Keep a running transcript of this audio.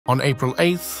On April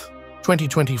 8th,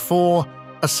 2024,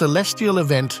 a celestial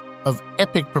event of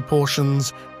epic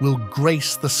proportions will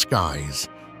grace the skies,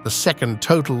 the second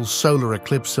total solar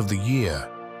eclipse of the year.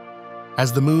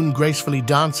 As the moon gracefully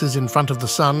dances in front of the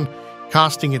sun,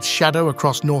 casting its shadow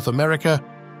across North America,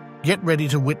 get ready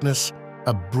to witness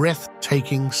a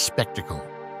breathtaking spectacle.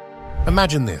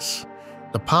 Imagine this: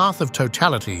 the path of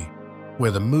totality,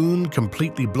 where the moon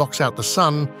completely blocks out the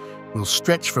sun, will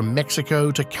stretch from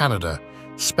Mexico to Canada,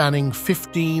 spanning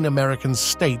 15 American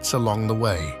states along the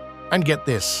way. And get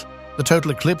this, the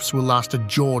total eclipse will last a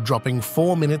jaw-dropping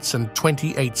 4 minutes and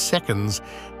 28 seconds,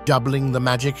 doubling the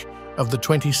magic of the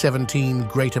 2017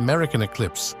 Great American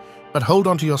Eclipse. But hold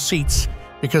on to your seats,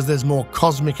 because there's more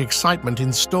cosmic excitement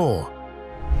in store.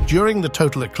 During the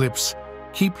total eclipse,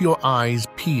 keep your eyes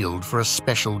peeled for a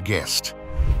special guest,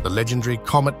 the legendary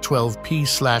Comet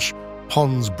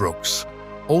 12P/Pons-Brooks,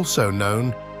 also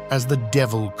known as the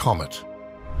Devil Comet.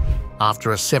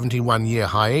 After a 71-year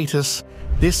hiatus,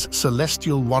 this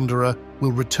celestial wanderer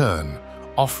will return,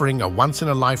 offering a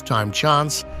once-in-a-lifetime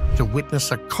chance to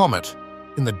witness a comet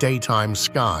in the daytime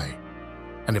sky.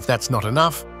 And if that's not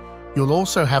enough, you'll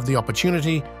also have the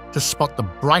opportunity to spot the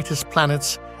brightest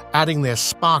planets, adding their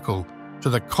sparkle to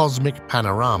the cosmic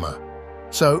panorama.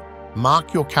 So,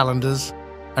 mark your calendars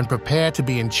and prepare to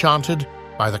be enchanted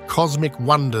by the cosmic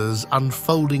wonders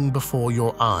unfolding before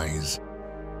your eyes.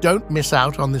 Don't miss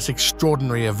out on this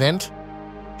extraordinary event.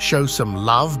 Show some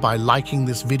love by liking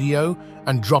this video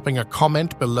and dropping a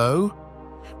comment below.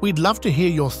 We'd love to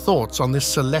hear your thoughts on this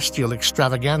celestial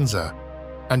extravaganza.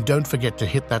 And don't forget to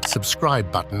hit that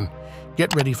subscribe button.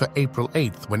 Get ready for April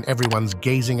 8th, when everyone's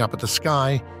gazing up at the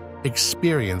sky,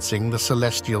 experiencing the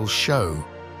celestial show.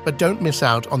 But don't miss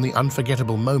out on the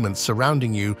unforgettable moments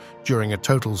surrounding you during a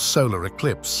total solar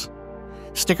eclipse.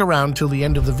 Stick around till the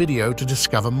end of the video to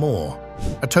discover more.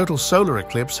 A total solar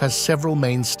eclipse has several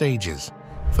main stages: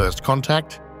 first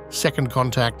contact, second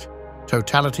contact,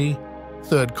 totality,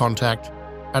 third contact,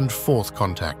 and fourth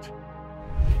contact.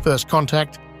 First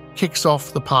contact kicks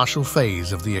off the partial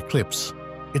phase of the eclipse.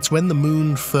 It's when the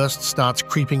moon first starts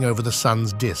creeping over the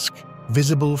sun's disk,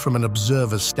 visible from an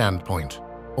observer's standpoint.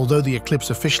 Although the eclipse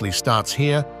officially starts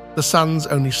here, the sun's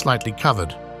only slightly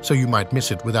covered, so you might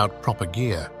miss it without proper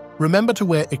gear. Remember to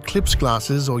wear eclipse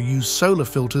glasses or use solar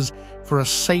filters for a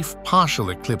safe partial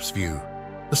eclipse view.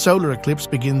 The solar eclipse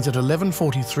begins at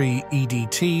 11:43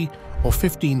 EDT or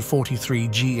 15:43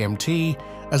 GMT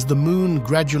as the moon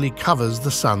gradually covers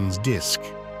the sun's disk.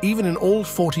 Even in all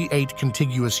 48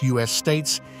 contiguous US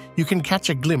states, you can catch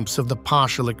a glimpse of the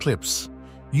partial eclipse.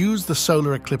 Use the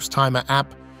Solar Eclipse Timer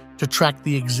app to track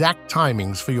the exact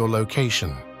timings for your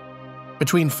location.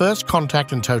 Between first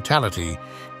contact and totality,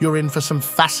 you're in for some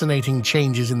fascinating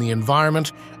changes in the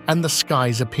environment and the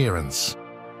sky's appearance.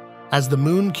 As the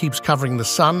moon keeps covering the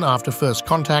sun after first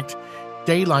contact,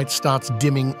 daylight starts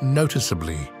dimming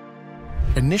noticeably.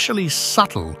 Initially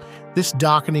subtle, this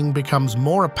darkening becomes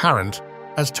more apparent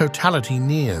as totality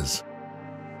nears.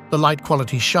 The light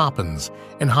quality sharpens,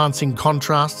 enhancing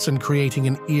contrasts and creating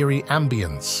an eerie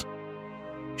ambience.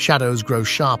 Shadows grow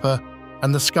sharper,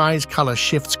 and the sky's color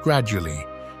shifts gradually,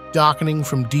 darkening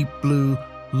from deep blue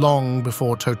long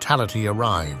before totality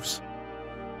arrives.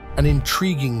 An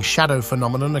intriguing shadow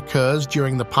phenomenon occurs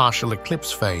during the partial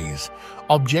eclipse phase.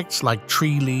 Objects like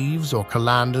tree leaves or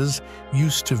colanders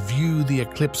used to view the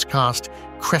eclipse cast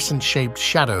crescent-shaped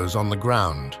shadows on the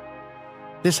ground.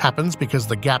 This happens because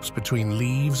the gaps between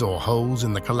leaves or holes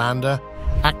in the colander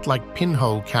act like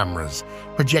pinhole cameras,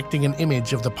 projecting an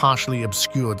image of the partially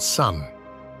obscured sun.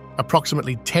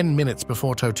 Approximately 10 minutes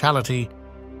before totality,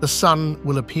 the sun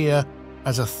will appear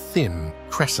as a thin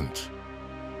crescent.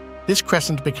 This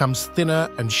crescent becomes thinner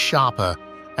and sharper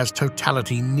as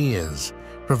totality nears,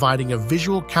 providing a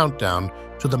visual countdown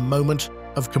to the moment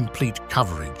of complete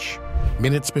coverage.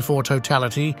 Minutes before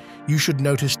totality, you should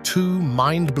notice two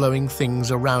mind-blowing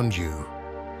things around you.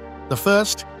 The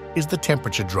first is the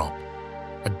temperature drop.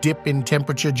 A dip in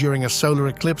temperature during a solar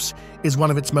eclipse is one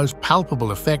of its most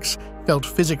palpable effects, felt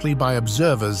physically by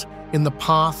observers in the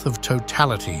path of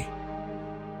totality.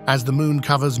 As the moon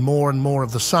covers more and more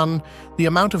of the sun, the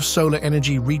amount of solar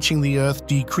energy reaching the Earth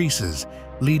decreases,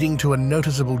 leading to a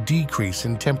noticeable decrease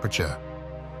in temperature.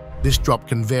 This drop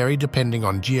can vary depending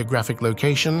on geographic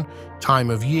location,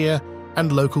 time of year,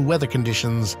 and local weather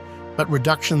conditions, but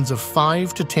reductions of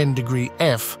 5 to 10 degree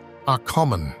F are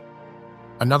common.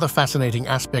 Another fascinating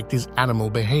aspect is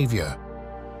animal behavior.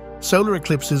 Solar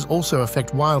eclipses also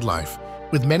affect wildlife,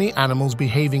 with many animals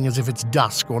behaving as if it's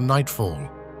dusk or nightfall.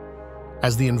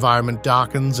 As the environment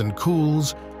darkens and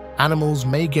cools, animals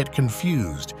may get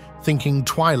confused, thinking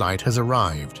twilight has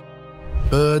arrived.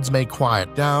 Birds may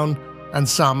quiet down, and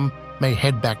some may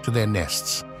head back to their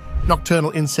nests.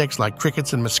 Nocturnal insects like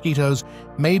crickets and mosquitoes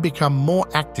may become more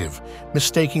active,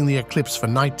 mistaking the eclipse for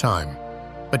nighttime.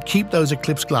 But keep those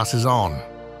eclipse glasses on.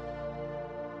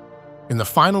 In the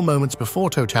final moments before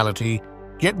totality,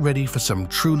 get ready for some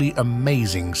truly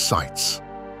amazing sights.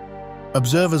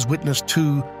 Observers witness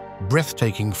two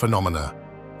breathtaking phenomena.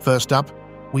 First up,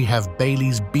 we have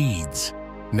Bailey's beads,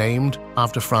 named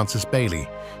after Francis Bailey,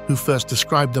 who first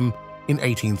described them in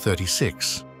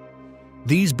 1836.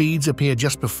 These beads appear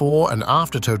just before and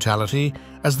after totality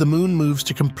as the moon moves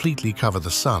to completely cover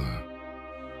the sun.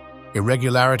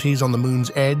 Irregularities on the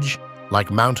moon's edge,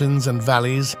 like mountains and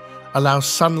valleys, allow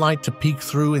sunlight to peek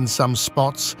through in some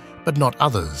spots but not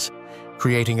others,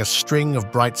 creating a string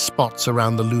of bright spots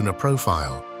around the lunar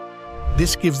profile.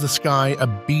 This gives the sky a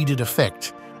beaded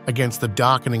effect against the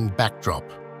darkening backdrop.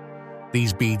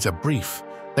 These beads are brief.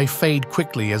 They fade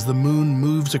quickly as the moon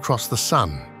moves across the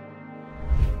sun.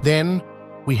 Then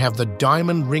we have the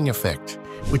diamond ring effect,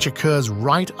 which occurs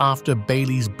right after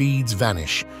Bailey's beads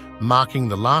vanish, marking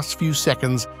the last few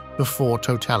seconds before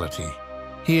totality.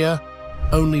 Here,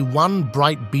 only one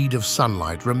bright bead of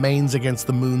sunlight remains against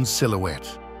the moon's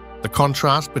silhouette. The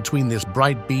contrast between this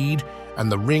bright bead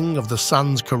and the ring of the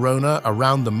sun's corona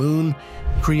around the moon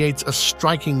creates a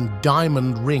striking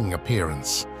diamond ring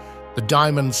appearance. The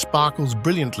diamond sparkles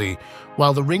brilliantly,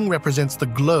 while the ring represents the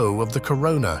glow of the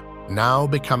corona, now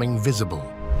becoming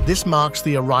visible. This marks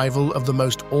the arrival of the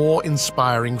most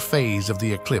awe-inspiring phase of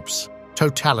the eclipse,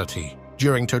 totality.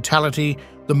 During totality,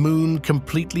 the moon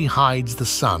completely hides the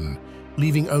sun,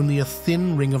 leaving only a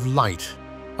thin ring of light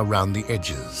around the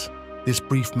edges. This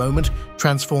brief moment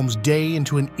transforms day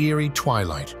into an eerie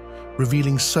twilight,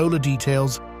 revealing solar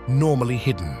details normally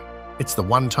hidden. It's the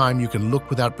one time you can look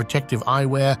without protective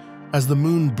eyewear, as the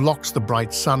moon blocks the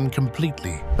bright sun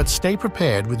completely. But stay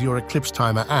prepared with your Eclipse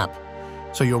Timer app,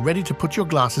 so you're ready to put your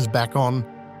glasses back on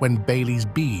when Bailey's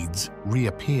beads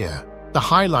reappear. The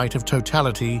highlight of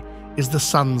totality is the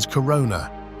sun's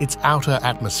corona, its outer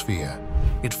atmosphere.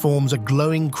 It forms a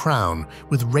glowing crown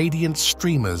with radiant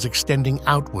streamers extending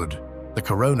outward. The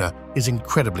corona is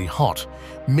incredibly hot,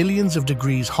 millions of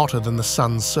degrees hotter than the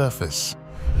sun's surface.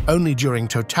 Only during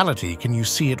totality can you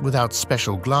see it without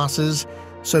special glasses,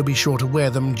 so be sure to wear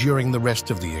them during the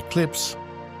rest of the eclipse.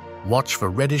 Watch for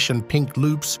reddish and pink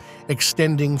loops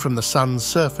extending from the sun's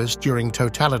surface during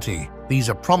totality. These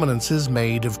are prominences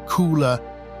made of cooler,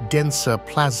 denser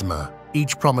plasma.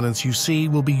 Each prominence you see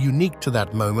will be unique to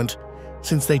that moment,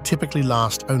 since they typically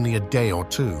last only a day or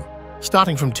two.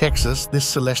 Starting from Texas, this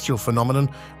celestial phenomenon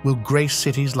will grace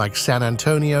cities like San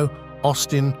Antonio,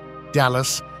 Austin,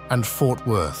 Dallas, and Fort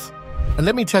Worth. And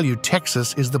let me tell you,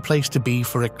 Texas is the place to be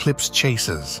for eclipse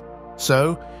chasers.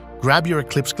 So, grab your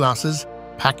eclipse glasses,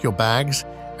 pack your bags,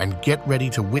 and get ready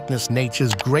to witness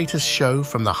nature's greatest show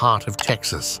from the heart of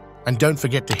Texas. And don't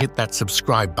forget to hit that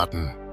subscribe button.